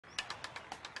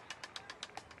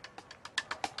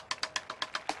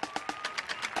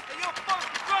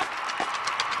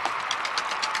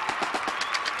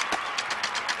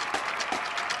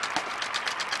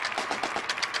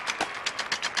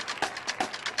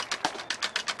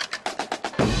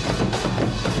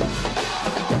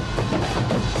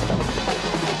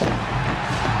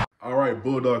right,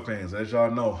 Bulldog fans, as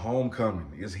y'all know,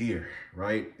 homecoming is here,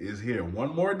 right? Is here.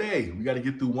 One more day. We got to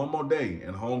get through one more day.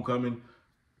 And homecoming,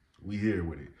 we here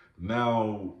with it.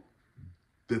 Now,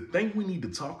 the thing we need to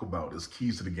talk about is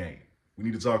keys to the game. We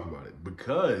need to talk about it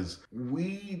because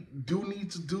we do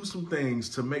need to do some things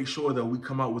to make sure that we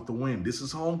come out with the win. This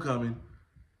is homecoming.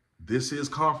 This is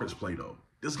conference play, though.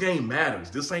 This game matters.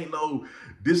 This ain't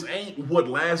what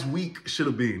last week should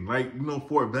have been. Like,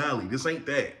 Fort Valley. This ain't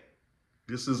that.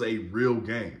 This is a real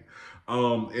game.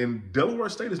 And Delaware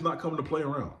State is not coming to play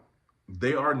around.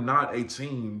 They are not a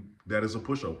team that is a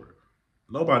pushover.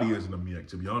 Nobody is in the MEAC,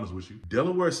 to be honest with you.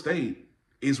 Delaware State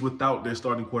is without their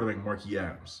starting quarterback, Marquis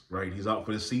Adams, right? He's out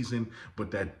for the season,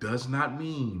 but that does not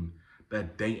mean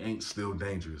that they ain't still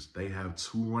dangerous. They have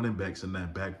 2 running backs in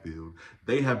that backfield.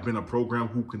 They have been a program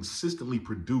who consistently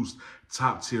produced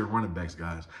top-tier running backs,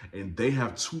 guys. And they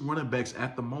have 2 running backs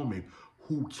at the moment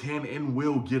who can and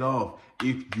will get off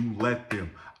if you let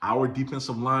them. Our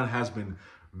defensive line has been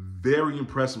very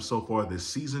impressive so far this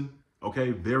season,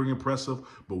 okay? Very impressive,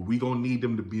 but we gonna need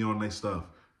them to be on their stuff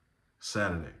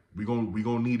Saturday. We're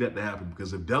gonna need that to happen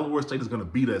because if Delaware State is going to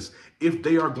beat us, if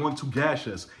they are going to gash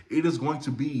us, it is going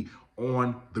to be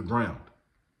on the ground.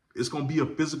 It's going to be a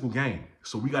physical game,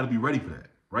 so we got to be ready for that,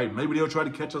 right? Maybe they'll try to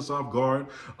catch us off guard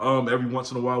every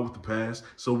once in a while with the pass,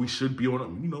 so we should be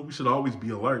on, we should always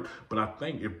be alert. But I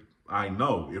think if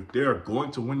they're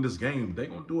going to win this game, they're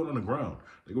going to do it on the ground.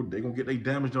 They're going to get their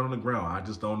damage done on the ground. I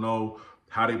just don't know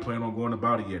how they plan on going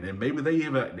about it yet. And maybe they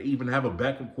even have a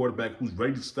backup quarterback who's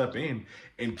ready to step in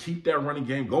and keep that running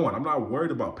game going. I'm not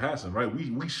worried about passing, right?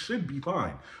 We should be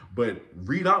fine. But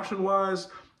read option-wise,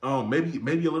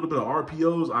 maybe a little bit of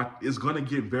RPOs is going to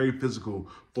get very physical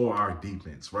for our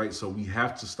defense, right? So we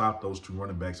have to stop those 2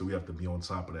 running backs, and we have to be on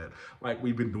top of that like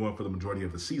we've been doing for the majority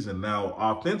of the season. Now,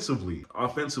 offensively,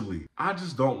 I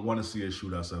just don't want to see us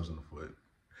shoot ourselves in the foot.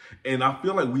 And I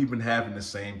feel like we've been having the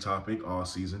same topic all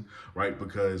season, right?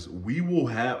 Because we will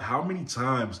have, how many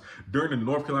times during the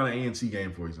North Carolina A&T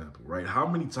game, for example, right? How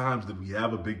many times did we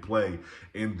have a big play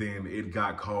and then it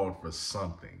got called for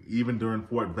something? Even during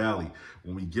Fort Valley,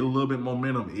 when we get a little bit of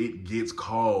momentum, it gets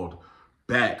called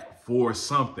back for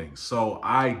something. So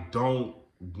I don't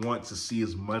want to see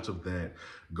as much of that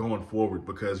going forward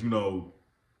because,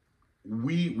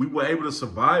 we were able to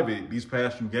survive it these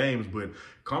past few games, but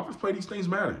conference play, these things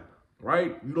matter,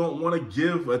 right? You don't want to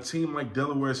give a team like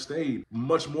Delaware State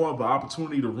much more of an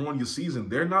opportunity to ruin your season.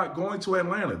 They're not going to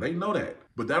Atlanta. They know that.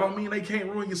 But that don't mean they can't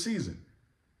ruin your season.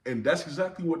 And that's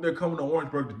exactly what they're coming to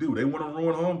Orangeburg to do. They want to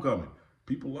ruin homecoming.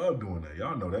 People love doing that.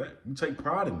 Y'all know that. You take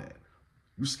pride in that.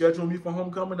 You schedule me for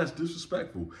homecoming, that's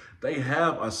disrespectful. They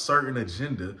have a certain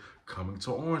agenda coming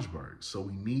to Orangeburg. So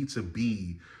we need to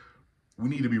be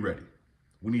ready.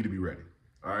 We need to be ready.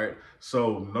 All right.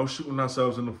 So no shooting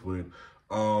ourselves in the foot.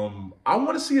 I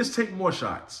want to see us take more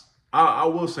shots. I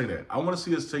will say that. I want to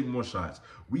see us take more shots.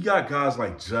 We got guys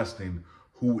like Justin,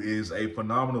 who is a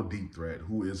phenomenal deep threat,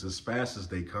 who is as fast as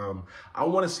they come. I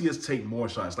want to see us take more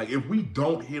shots. Like if we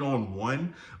don't hit on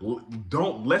one,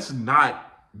 let's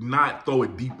not throw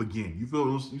it deep again.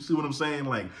 You see what I'm saying?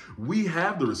 Like we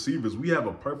have the receivers. We have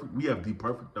the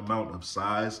perfect amount of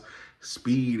size,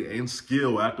 speed, and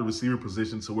skill at the receiver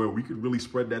position to where we could really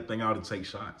spread that thing out and take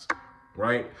shots,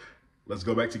 right? Let's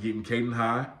go back to getting Caden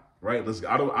high, right?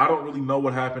 I don't really know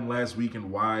what happened last week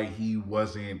and why he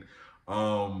wasn't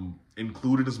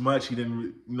included as much. He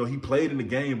didn't, he played in the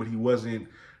game, but he wasn't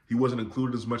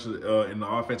included as much in the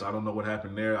offense. I don't know what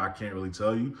happened there. I can't really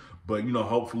tell you, but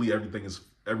hopefully everything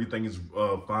is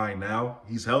fine now.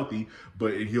 He's healthy,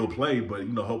 but he'll play. But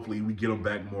hopefully we get him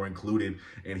back more included,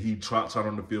 and he trots out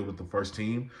on the field with the first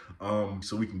team,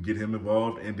 so we can get him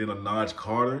involved. And then a Naj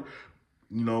Carter,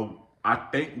 I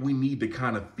think we need to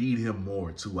kind of feed him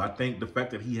more too. I think the fact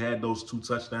that he had those 2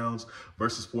 touchdowns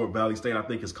versus Fort Valley State, I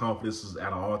think his confidence is at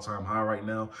an all-time high right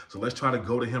now. So let's try to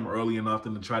go to him early enough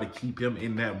and to try to keep him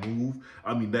in that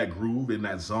groove, in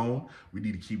that zone. We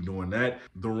need to keep doing that.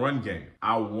 The run game,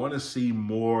 I want to see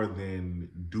more than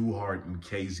Duhart and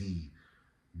KZ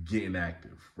getting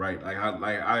active, right?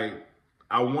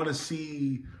 I want to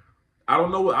see. I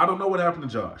don't know what happened to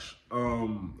Josh.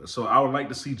 So I would like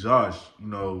to see Josh,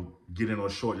 get in on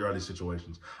short yardage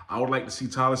situations. I would like to see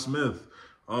Tyler Smith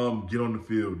get on the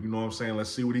field. You know what I'm saying? Let's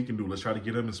see what he can do. Let's try to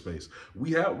get him in space.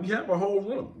 We have a whole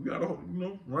run. We got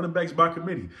running backs by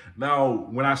committee. Now,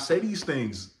 when I say these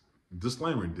things,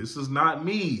 disclaimer, this is not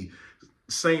me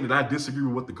saying that I disagree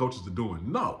with what the coaches are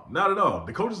doing. No, not at all.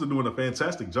 The coaches are doing a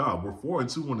fantastic job. We're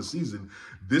 4-2 on the season.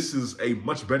 This is a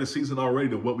much better season already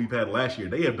than what we've had last year.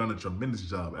 They have done a tremendous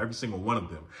job, every single one of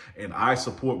them. And I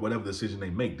support whatever decision they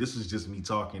make. This is just me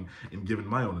talking and giving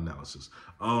my own analysis.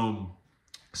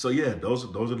 So yeah, those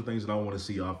are the things that I want to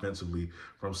see offensively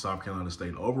from South Carolina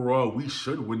State. Overall, we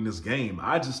should win this game.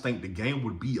 I just think the game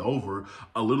would be over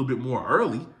a little bit more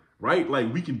early, right?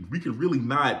 Like we can really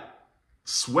not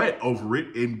sweat over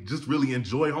it and just really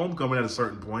enjoy homecoming at a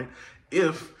certain point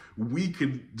if we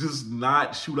could just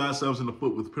not shoot ourselves in the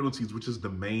foot with penalties, which is the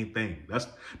main thing.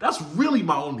 That's really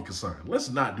my only concern. Let's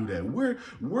not do that.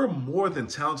 We're more than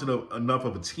talented enough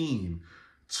of a team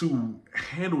to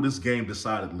handle this game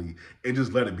decidedly and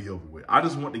just let it be over with. I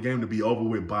just want the game to be over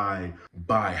with by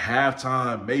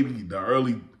halftime, maybe the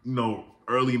early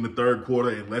in the third quarter,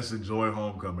 and let's enjoy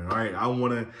homecoming. All right, I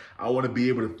want to be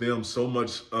able to film so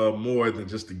much more than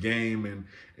just the game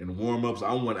and warm-ups.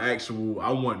 I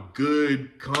want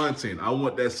good content. I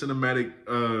want that cinematic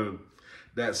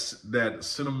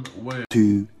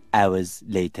 2 hours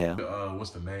later.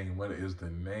 What's the name? What is the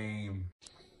name?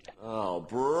 Oh,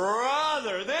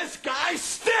 brother, this guy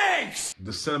stinks!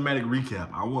 The cinematic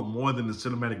recap. I want more than the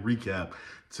cinematic recap.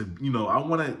 I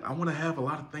want to have a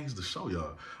lot of things to show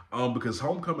y'all. Because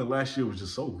homecoming last year was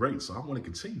just so great, so I want to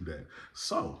continue that.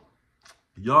 So,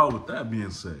 y'all, with that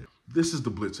being said, this is the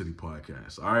BlitzCity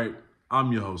Podcast. All right,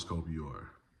 I'm your host, Kobe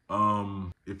Orr.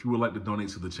 If you would like to donate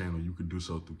to the channel, you can do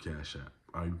so through Cash App.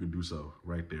 You can do so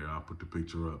right there. I'll put the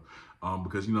picture up.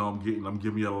 Because I'm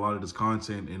giving y'all a lot of this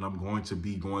content, and I'm going to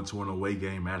be going to an away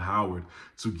game at Howard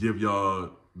to give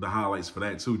y'all the highlights for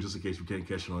that too, just in case you can't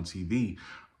catch it on TV.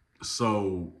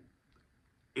 So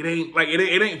it ain't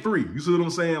free. You see what I'm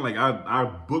saying? Like I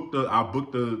booked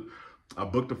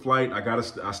the flight.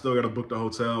 I still gotta book the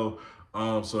hotel.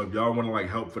 So if y'all want to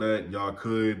help for that, y'all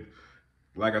could.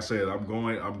 Like I said, I'm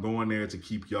going there to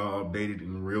keep y'all updated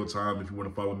in real time. If you want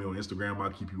to follow me on Instagram, I'll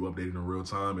keep you updated in real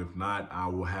time. If not, I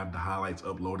will have the highlights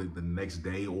uploaded the next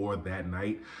day or that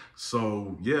night.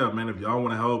 So yeah, man, if y'all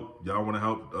want to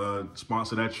help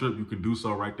sponsor that trip, you can do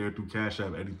so right there through Cash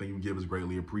App. Anything you give is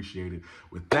greatly appreciated.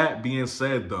 With that being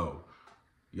said, though,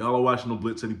 y'all are watching the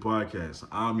BlitzCity Podcast.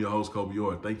 I'm your host, Kobe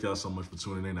Orr. Thank y'all so much for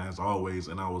tuning in as always,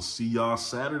 and I will see y'all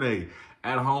Saturday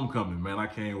at homecoming, man. I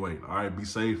can't wait. All right, be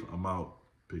safe. I'm out.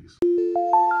 Peace.